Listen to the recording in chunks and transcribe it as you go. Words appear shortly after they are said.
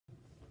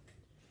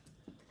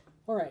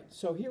All right,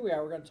 so here we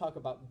are. We're going to talk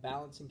about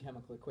balancing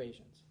chemical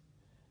equations.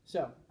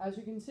 So, as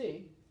you can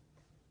see,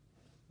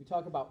 we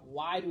talk about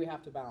why do we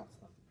have to balance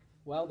them.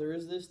 Well, there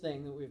is this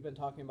thing that we've been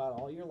talking about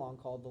all year long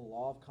called the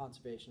law of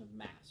conservation of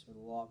mass, or the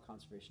law of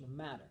conservation of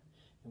matter.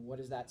 And what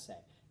does that say?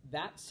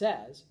 That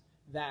says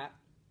that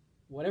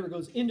whatever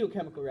goes into a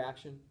chemical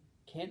reaction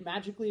can't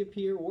magically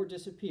appear or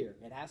disappear.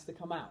 It has to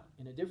come out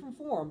in a different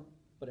form,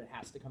 but it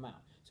has to come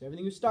out. So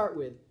everything you start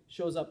with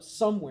shows up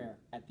somewhere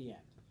at the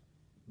end.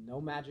 No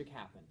magic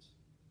happens.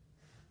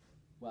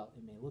 Well,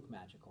 it may look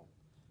magical,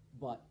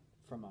 but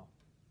from a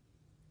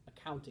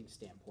accounting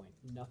standpoint,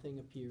 nothing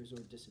appears or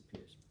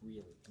disappears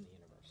really in the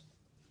universe.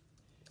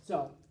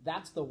 So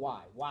that's the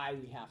why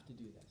we have to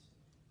do this.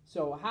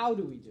 So how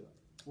do we do it?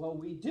 Well,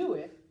 we do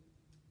it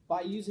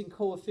by using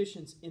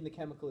coefficients in the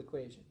chemical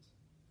equations.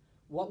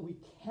 What we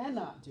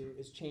cannot do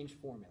is change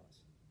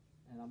formulas,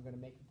 and I'm going to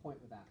make a point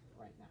with that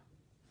right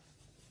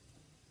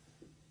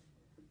now.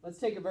 Let's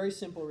take a very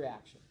simple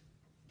reaction.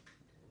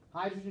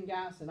 Hydrogen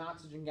gas and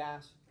oxygen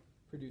gas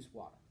produce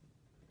water.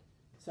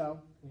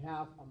 So we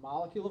have a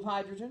molecule of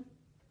hydrogen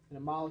and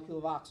a molecule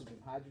of oxygen.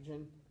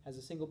 Hydrogen has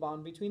a single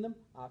bond between them.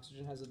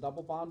 Oxygen has a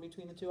double bond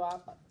between the two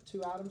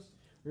atoms.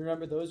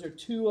 Remember, those are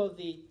two of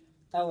the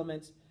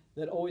elements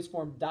that always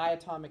form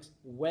diatomics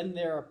when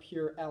they're a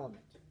pure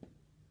element.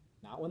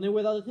 Not when they're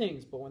with other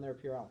things, but when they're a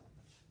pure element.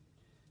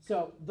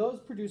 So those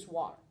produce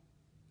water.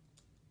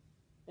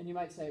 And you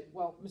might say,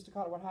 well, Mr.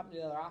 Cotter, what happened to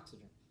the other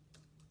oxygen?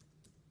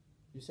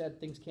 You said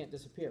things can't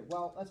disappear.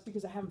 Well, that's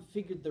because I haven't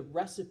figured the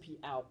recipe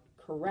out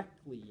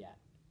correctly yet.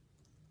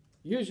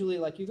 Usually,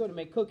 like you go to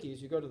make cookies,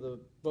 you go to the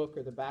book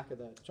or the back of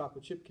the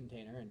chocolate chip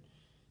container, and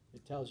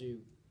it tells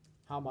you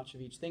how much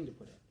of each thing to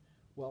put in.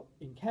 Well,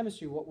 in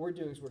chemistry, what we're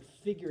doing is we're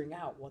figuring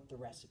out what the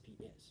recipe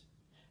is.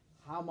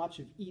 How much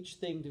of each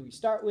thing do we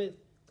start with?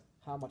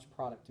 How much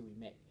product do we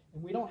make?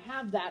 And we don't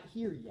have that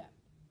here yet.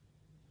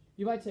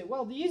 You might say,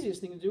 well, the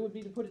easiest thing to do would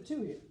be to put a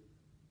 2 here.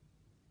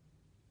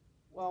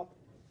 Well,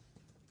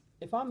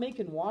 if I'm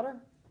making water,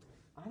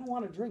 I don't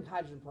want to drink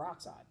hydrogen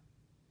peroxide.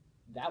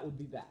 That would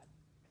be bad.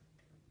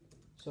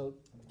 So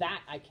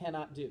that I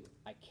cannot do.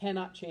 I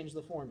cannot change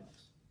the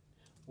formulas.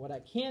 What I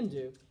can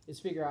do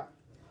is figure out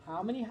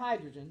how many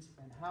hydrogens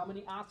and how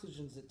many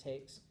oxygens it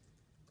takes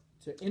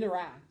to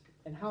interact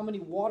and how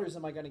many waters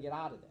am I going to get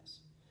out of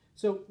this.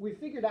 So we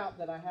figured out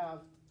that I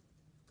have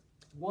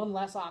one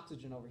less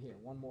oxygen over here,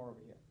 one more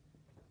over here.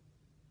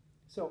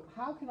 So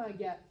how can I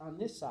get on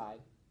this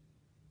side,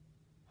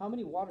 how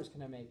many waters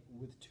can I make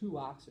with 2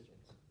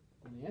 oxygens?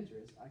 And the answer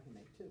is I can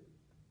make 2.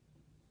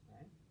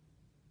 Right?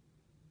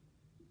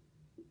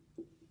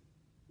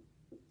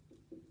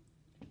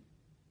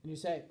 And you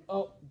say,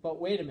 oh, but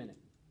wait a minute.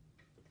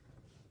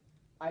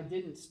 I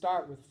didn't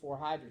start with 4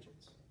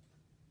 hydrogens.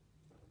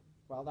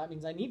 Well, that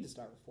means I need to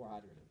start with 4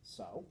 hydrogens.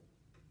 So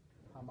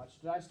how much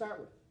did I start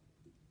with?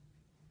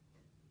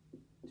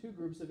 2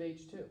 groups of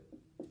H2.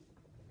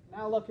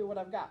 Now look at what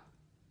I've got.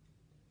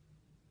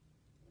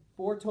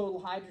 4 total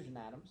hydrogen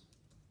atoms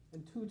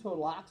and 2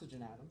 total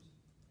oxygen atoms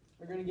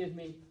are going to give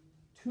me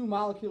 2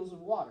 molecules of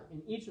water.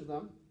 In each of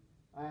them,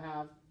 I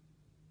have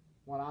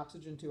 1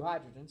 oxygen, 2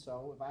 hydrogens.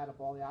 So if I add up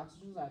all the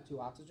oxygens, I have 2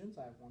 oxygens.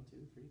 I have 1, 2,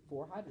 3,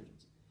 4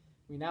 hydrogens.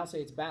 We now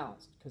say it's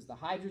balanced because the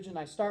hydrogen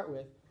I start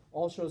with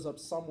all shows up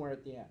somewhere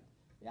at the end.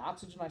 The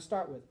oxygen I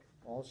start with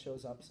all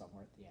shows up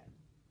somewhere at the end.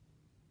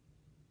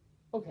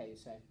 Okay, you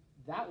say,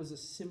 that was a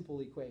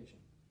simple equation.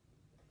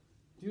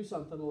 Do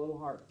something a little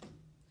harder.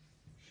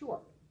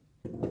 Sure.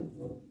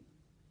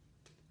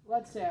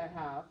 Let's say I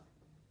have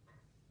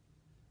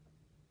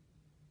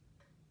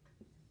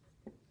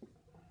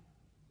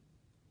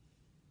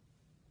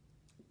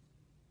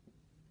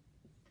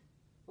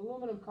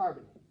aluminum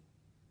carbonate.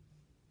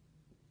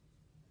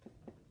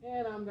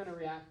 And I'm going to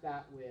react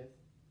that with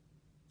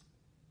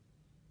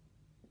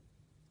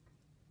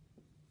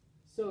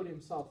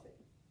sodium sulfate.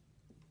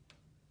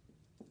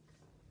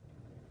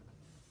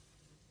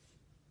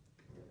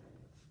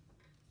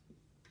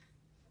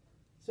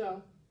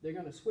 So they're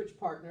going to switch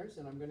partners,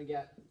 and I'm going to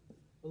get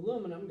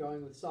aluminum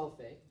going with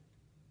sulfate.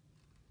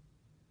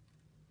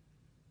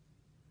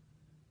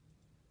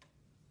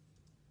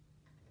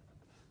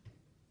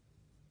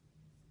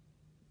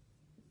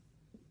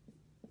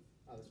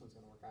 Oh, this one's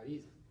going to work out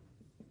easy.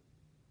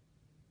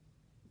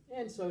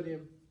 And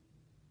sodium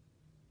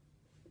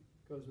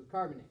goes with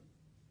carbonate.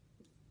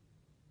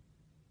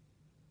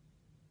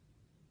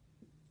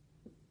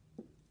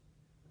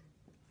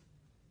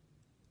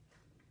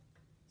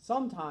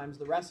 Sometimes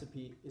the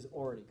recipe is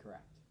already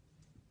correct.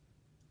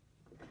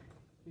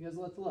 Because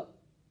let's look.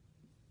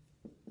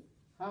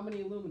 How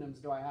many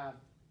aluminums do I have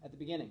at the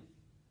beginning?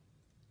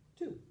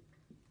 2.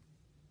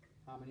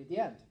 How many at the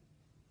end?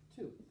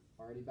 2.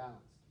 Already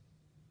balanced.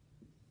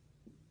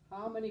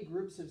 How many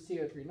groups of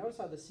CO3? Notice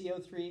how the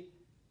CO3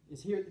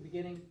 is here at the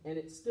beginning, and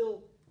it's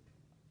still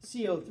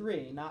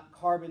CO3, not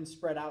carbon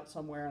spread out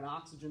somewhere and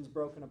oxygen's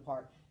broken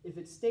apart. If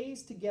it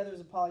stays together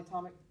as a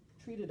polyatomic,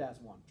 treat it as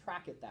one.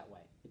 Track it that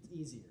way. It's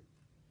easier.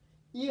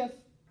 If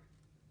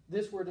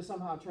this were to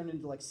somehow turn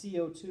into like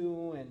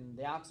CO2 and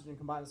the oxygen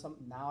combined with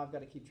something, now I've got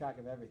to keep track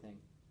of everything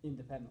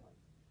independently.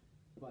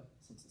 But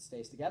since it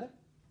stays together,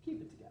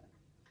 keep it together.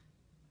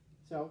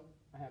 So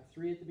I have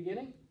 3 at the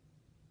beginning.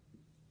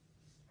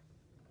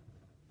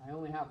 I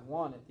only have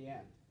 1 at the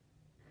end.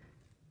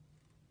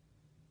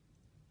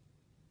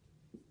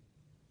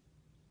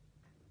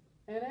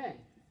 Na.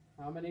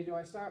 How many do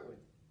I start with?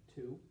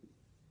 2.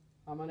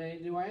 How many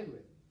do I end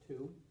with?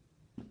 2.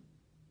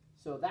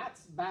 So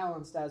that's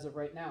balanced as of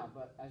right now,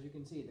 but as you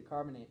can see, the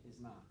carbonate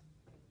is not.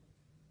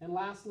 And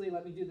lastly,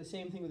 let me do the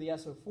same thing with the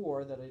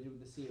SO4 that I do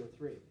with the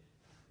CO3.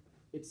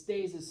 It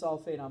stays as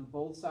sulfate on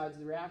both sides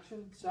of the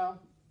reaction, so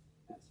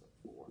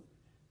SO4.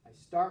 I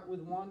start with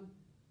 1,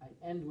 I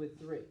end with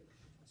 3.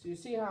 So you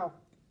see how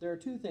there are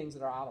 2 things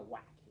that are out of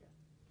whack here.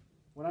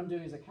 What I'm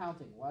doing is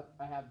accounting what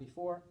I have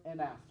before and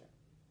after.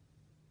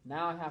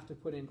 Now I have to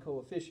put in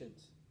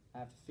coefficients. I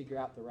have to figure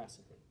out the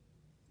recipe.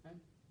 Okay?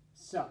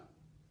 So,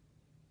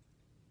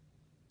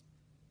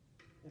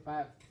 if I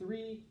have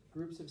 3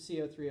 groups of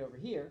CO3 over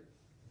here,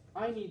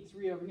 I need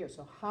 3 over here.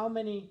 So how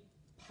many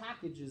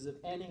packages of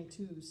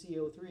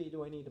Na2CO3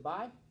 do I need to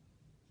buy?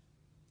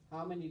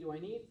 How many do I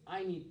need?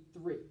 I need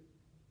 3.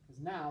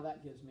 Because now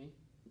that gives me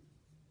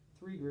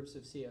 3 groups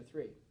of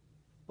CO3.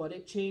 But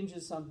it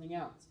changes something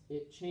else.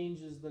 It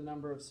changes the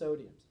number of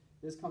sodiums.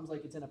 This comes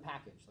like it's in a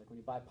package, like when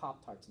you buy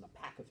Pop-Tarts in a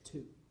pack of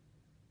 2.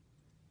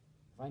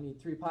 If I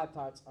need 3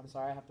 Pop-Tarts, I'm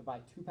sorry, I have to buy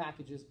 2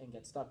 packages and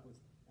get stuck with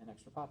an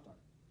extra Pop-Tart.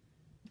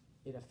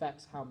 It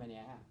affects how many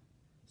I have.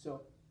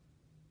 So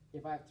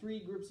if I have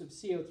 3 groups of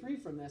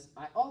CO3 from this,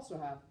 I also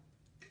have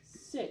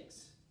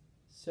 6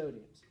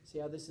 sodiums. See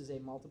how this is a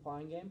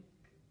multiplying game?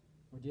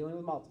 We're dealing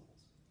with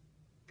multiples.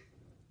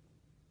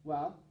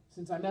 Well,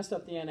 since I messed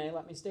up the Na,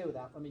 let me stay with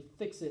that. Let me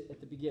fix it at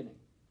the beginning.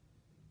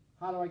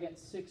 How do I get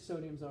 6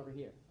 sodiums over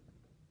here?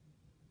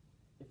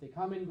 If they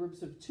come in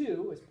groups of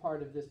 2 as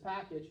part of this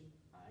package,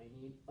 I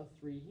need a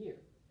 3 here.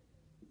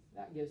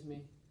 That gives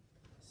me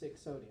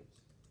 6 sodiums.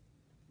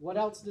 What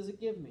else does it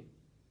give me?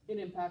 It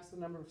impacts the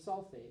number of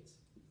sulfates.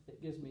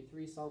 It gives me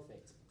 3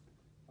 sulfates.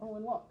 Oh,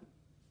 and look.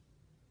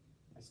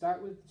 I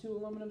start with 2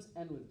 aluminums,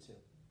 end with 2.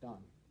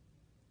 Done.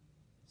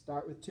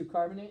 Start with 2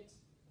 carbonates.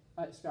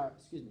 Start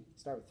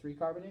with 3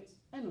 carbonates,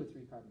 end with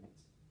 3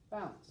 carbonates.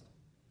 Balanced.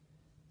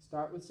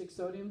 Start with 6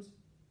 sodiums,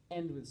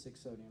 end with 6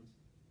 sodiums.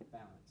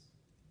 Balanced.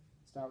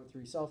 Start with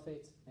 3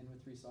 sulfates, end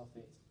with 3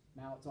 sulfates.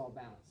 Now it's all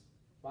balanced.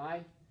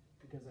 Why?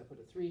 Because I put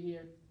a 3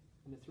 here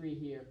and a 3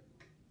 here.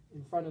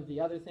 In front of the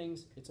other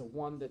things, it's a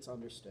 1 that's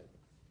understood.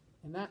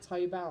 And that's how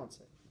you balance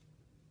it.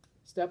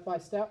 Step by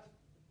step,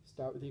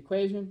 start with the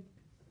equation,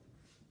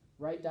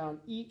 write down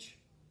each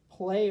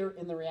player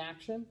in the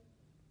reaction,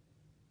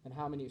 and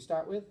how many you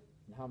start with,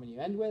 and how many you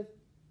end with,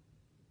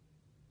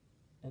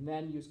 and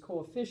then use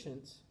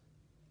coefficients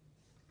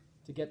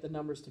to get the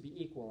numbers to be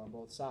equal on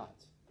both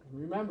sides. And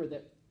remember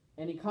that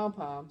any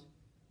compound,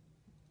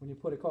 when you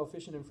put a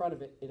coefficient in front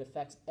of it, it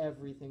affects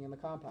everything in the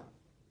compound.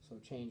 So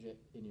change it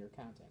in your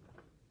counting.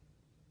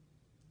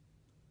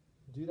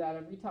 Do that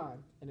every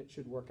time, and it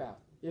should work out.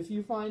 If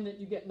you find that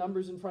you get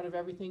numbers in front of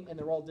everything and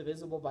they're all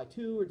divisible by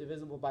 2 or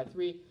divisible by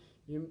 3,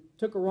 you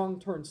took a wrong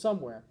turn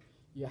somewhere.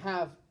 You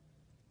have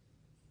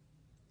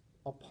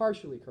a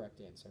partially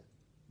correct answer.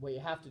 What you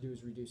have to do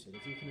is reduce it.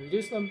 If you can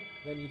reduce them,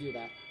 then you do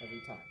that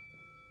every time.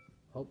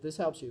 Hope this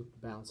helps you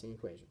balancing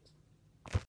equations.